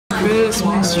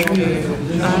Christmas tree.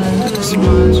 I just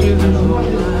want you to hold my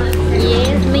hand.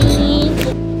 Yes, me.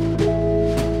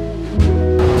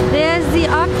 There's the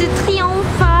Arc de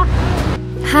Triomphe.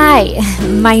 Hi,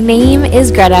 my name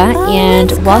is Greta,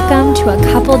 and welcome to a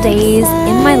couple days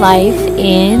in my life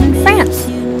in France.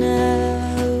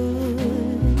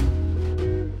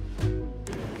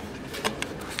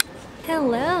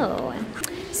 Hello.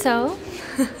 So,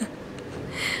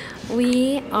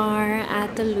 we are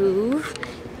at the Louvre,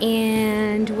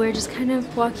 and we're just kind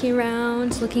of walking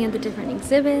around looking at the different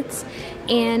exhibits.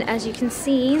 And as you can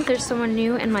see, there's someone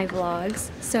new in my vlogs.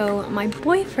 So my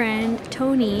boyfriend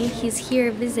Tony, he's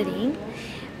here visiting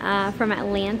from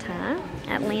Atlanta,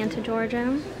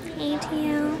 Georgia. Hey to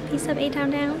you, peace up,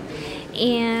 A-Town down.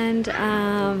 And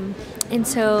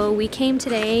so we came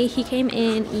today. He came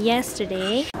in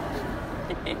yesterday.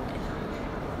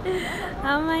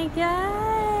 Oh my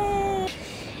god.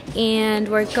 And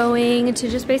we're going to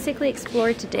just basically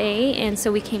explore today. And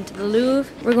so we came to the Louvre.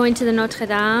 We're going to the Notre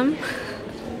Dame.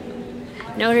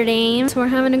 So we're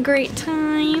having a great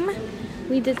time.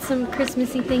 We did some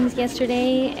Christmassy things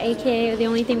yesterday, aka the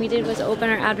only thing we did was open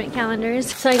our advent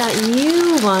calendars. So I got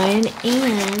you one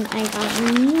and I got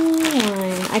me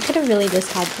one. I could have really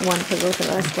just had one for both of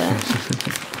us, but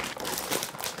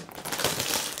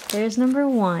there's number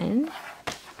one.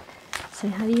 So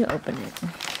how do you open it?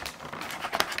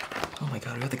 Oh my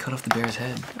god, we have to cut off the bear's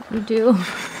head. You do.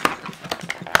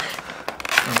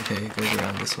 Okay, it goes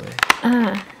around this way.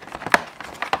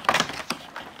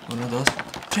 Uno, dos,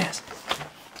 tres.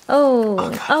 Oh,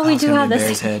 God. We do have this.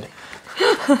 Bear's head.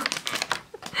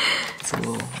 It's a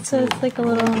little. So it's like a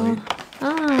little.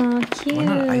 Oh, cute. Why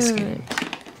not ice skating?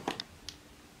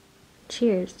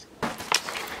 Cheers.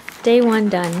 Day one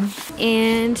done.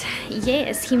 And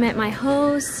yes, he met my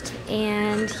host,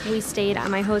 and we stayed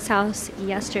at my host's house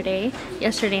yesterday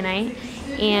night.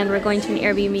 And we're going to an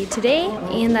Airbnb today,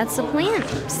 and that's the plan.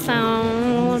 So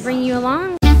we'll bring you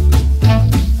along.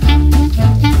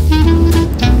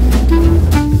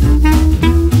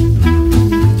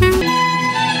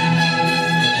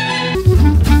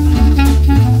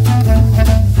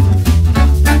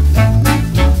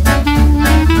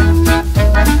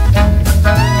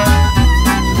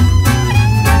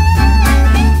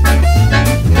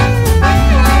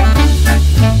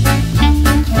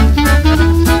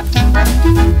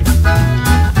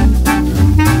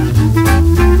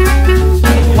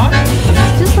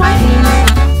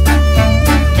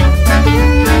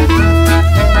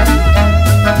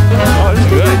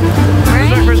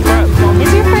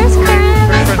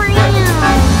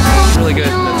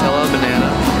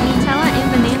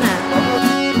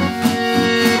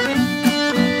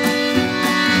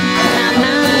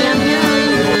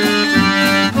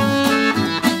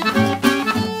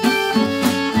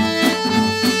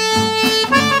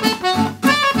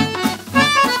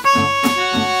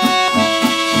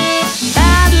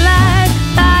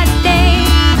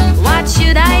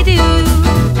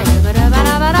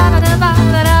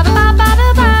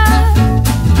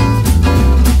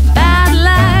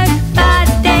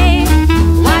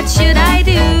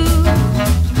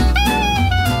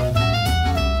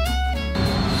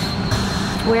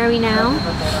 Where are we now?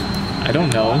 I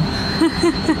don't know.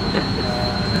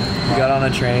 We got on a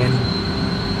train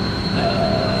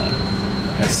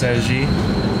at Cergy.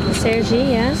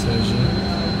 Cergy, yeah. Cergy.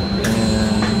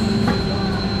 And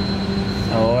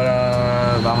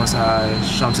ahora vamos a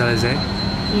Champs-Élysées.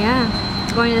 Yeah,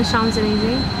 going to the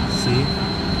Champs-Élysées. See?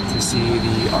 To see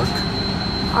the Arc.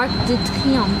 Arc de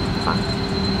Triomphe.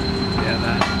 Yeah,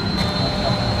 that.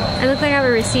 I look like I have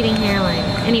a receding hairline.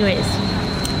 Anyways.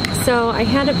 So I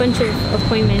had a bunch of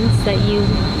appointments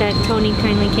that Tony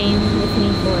kindly came with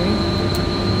me for,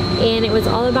 and it was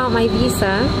all about my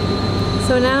visa.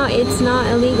 So now it's not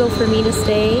illegal for me to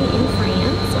stay in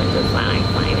France, which is why I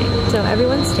find it. So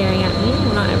everyone's staring at me.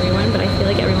 Well, not everyone, but I feel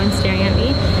like everyone's staring at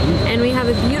me. And we have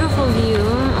a beautiful view.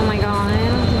 Oh my god,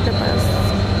 look at this.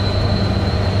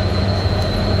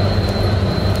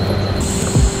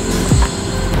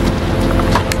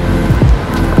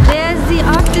 There's the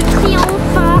Arc de Triomphe.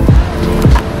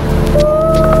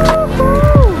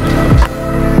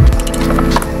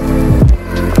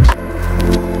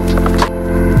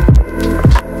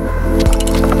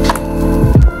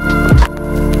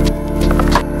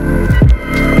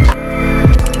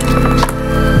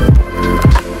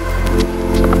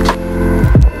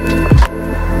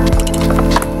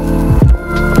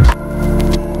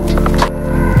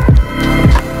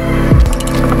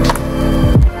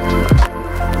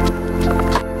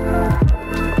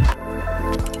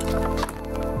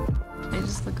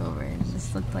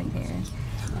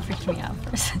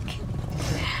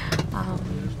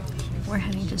 we're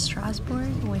heading to Strasbourg,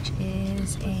 which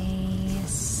is a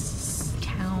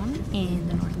town in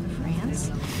the north of France,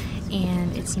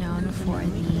 and it's known for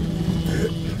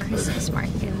the Christmas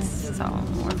markets. So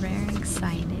we're very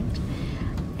excited,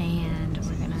 and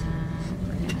we're gonna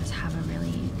have a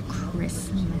really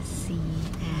Christmassy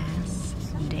ass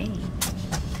day.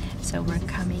 So we're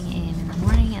coming in the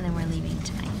morning, and then we're leaving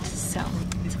tonight. So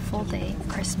it's a full day of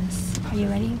Christmas. Are you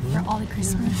ready for all the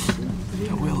Christmas?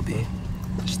 It will be.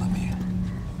 Just let me.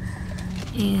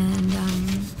 And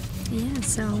yeah,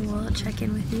 so we'll check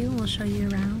in with you. We'll show you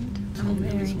around. I'm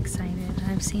very excited.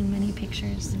 I've seen many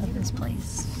pictures of this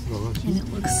place, and it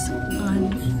looks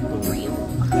unreal.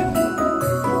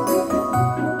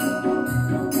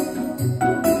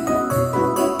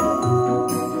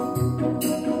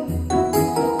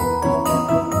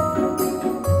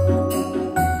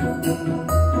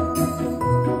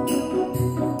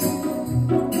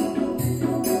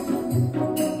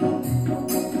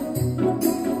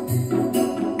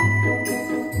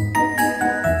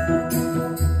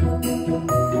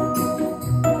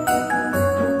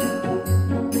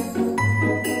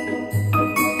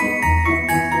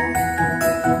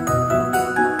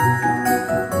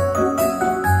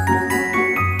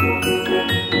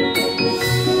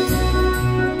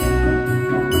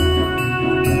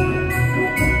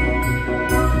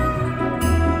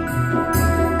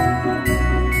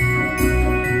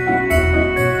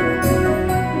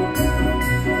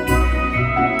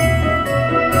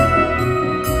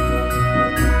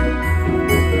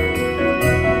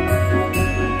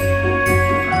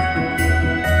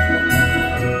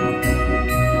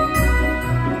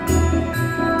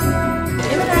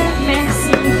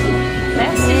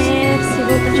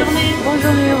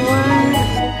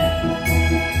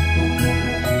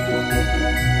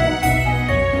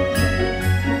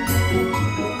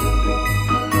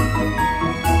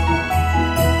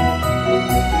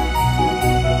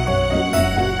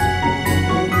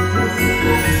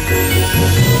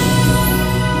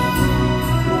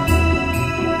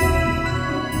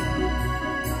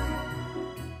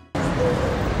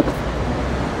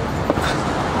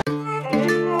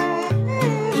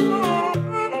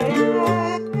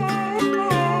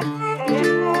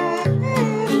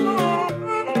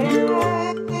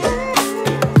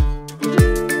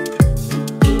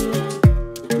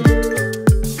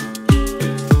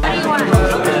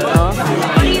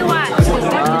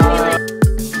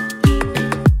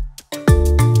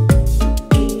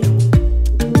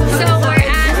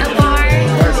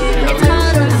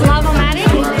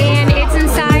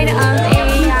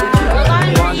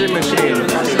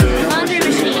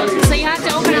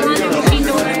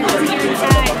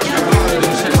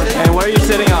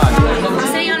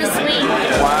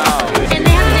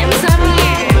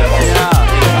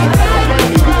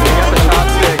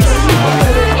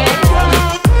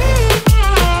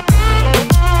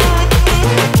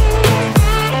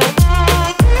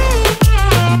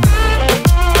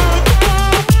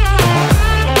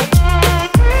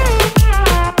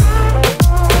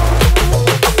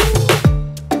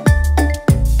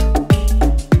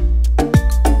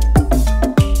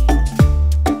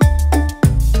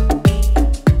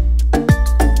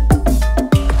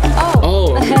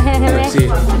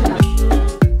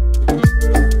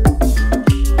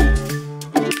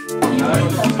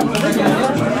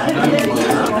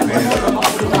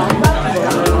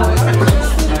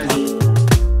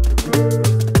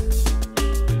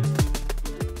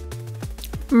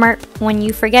 When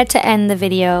you forget to end the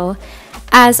video,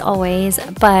 as always,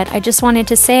 but I just wanted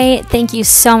to say thank you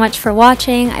so much for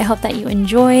watching. I hope that you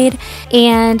enjoyed,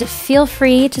 and feel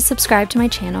free to subscribe to my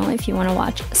channel if you want to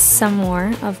watch some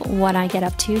more of what I get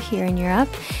up to here in Europe.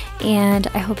 And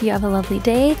I hope you have a lovely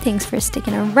day. Thanks for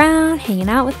sticking around, hanging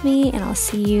out with me, and I'll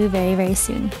see you very, very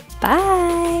soon.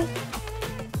 Bye!